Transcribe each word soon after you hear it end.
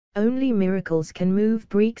Only miracles can move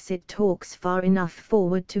Brexit talks far enough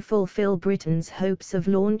forward to fulfill Britain's hopes of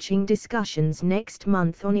launching discussions next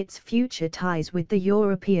month on its future ties with the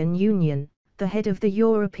European Union, the head of the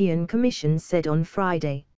European Commission said on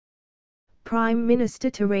Friday. Prime Minister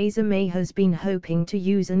Theresa May has been hoping to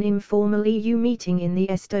use an informal EU meeting in the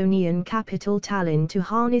Estonian capital Tallinn to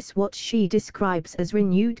harness what she describes as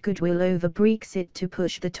renewed goodwill over Brexit to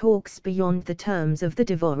push the talks beyond the terms of the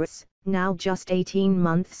divorce, now just 18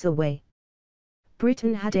 months away.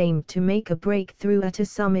 Britain had aimed to make a breakthrough at a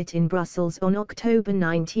summit in Brussels on October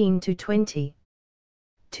 19 to 20.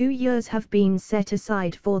 2 years have been set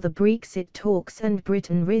aside for the Brexit talks and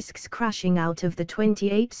Britain risks crashing out of the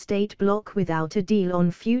 28-state bloc without a deal on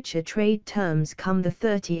future trade terms come the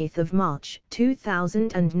 30th of March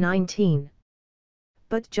 2019.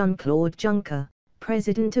 But Jean-Claude Juncker,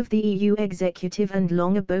 President of the EU executive and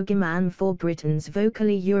long a bogeyman for Britain's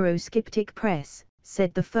vocally Eurosceptic press,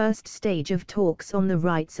 said the first stage of talks on the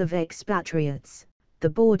rights of expatriates, the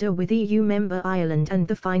border with EU member Ireland and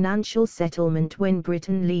the financial settlement when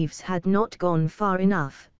Britain leaves had not gone far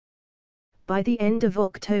enough. By the end of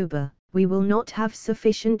October, we will not have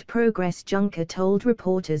sufficient progress, Juncker told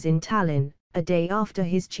reporters in Tallinn, a day after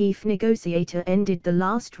his chief negotiator ended the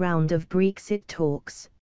last round of Brexit talks.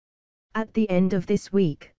 At the end of this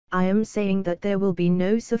week, I am saying that there will be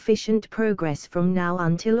no sufficient progress from now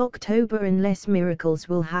until October unless miracles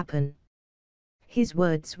will happen. His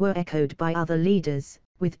words were echoed by other leaders,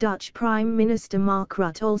 with Dutch Prime Minister Mark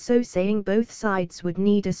Rutte also saying both sides would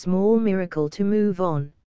need a small miracle to move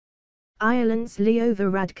on. Ireland's Leo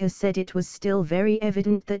Varadkar said it was still very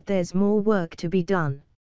evident that there's more work to be done.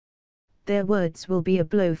 Their words will be a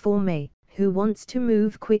blow for May, who wants to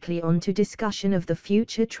move quickly on to discussion of the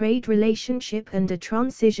future trade relationship and a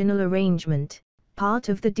transitional arrangement, part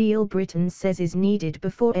of the deal Britain says is needed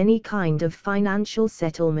before any kind of financial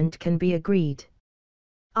settlement can be agreed.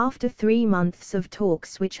 After 3 months of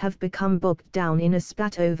talks which have become bogged down in a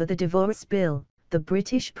spat over the divorce bill, the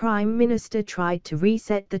British Prime Minister tried to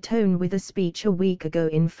reset the tone with a speech a week ago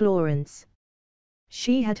in Florence.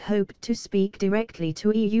 She had hoped to speak directly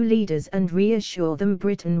to EU leaders and reassure them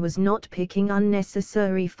Britain was not picking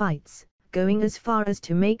unnecessary fights, going as far as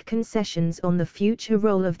to make concessions on the future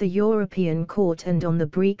role of the European Court and on the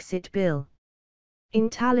Brexit bill. In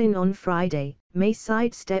Tallinn on Friday, May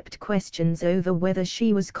sidestepped questions over whether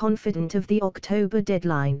she was confident of the October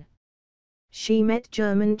deadline. She met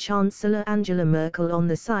German Chancellor Angela Merkel on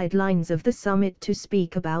the sidelines of the summit to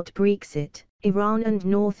speak about Brexit, Iran and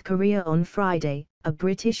North Korea on Friday, a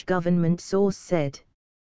British government source said.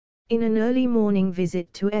 In an early morning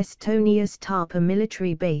visit to Estonia's Tapa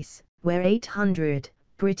military base, where 800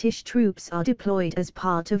 British troops are deployed as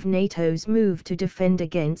part of NATO's move to defend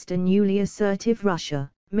against a newly assertive Russia,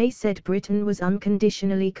 May said Britain was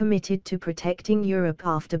unconditionally committed to protecting Europe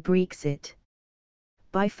after Brexit.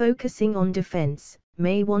 By focusing on defence,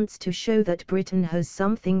 May wants to show that Britain has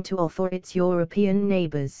something to offer its European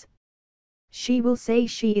neighbours. She will say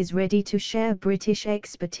she is ready to share British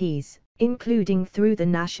expertise, including through the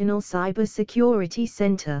National Cyber Security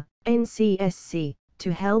Centre, NCSC,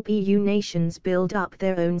 to help EU nations build up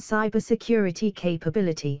their own cybersecurity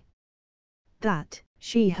capability. That,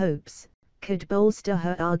 she hopes, could bolster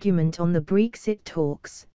her argument on the Brexit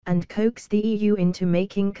talks, and coax the EU into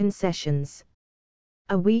making concessions.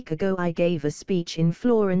 A week ago I gave a speech in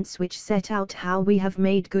Florence which set out how we have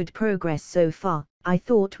made good progress so far. I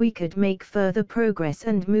thought we could make further progress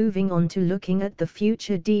and moving on to looking at the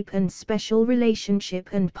future deep and special relationship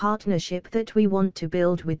and partnership that we want to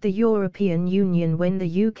build with the European Union when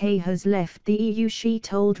the UK has left the EU, she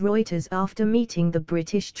told Reuters after meeting the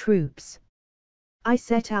British troops. I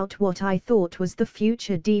set out what I thought was the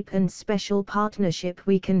future deep and special partnership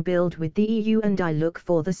we can build with the EU, and I look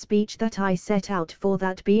for the speech that I set out for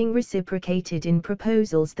that being reciprocated in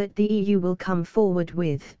proposals that the EU will come forward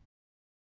with.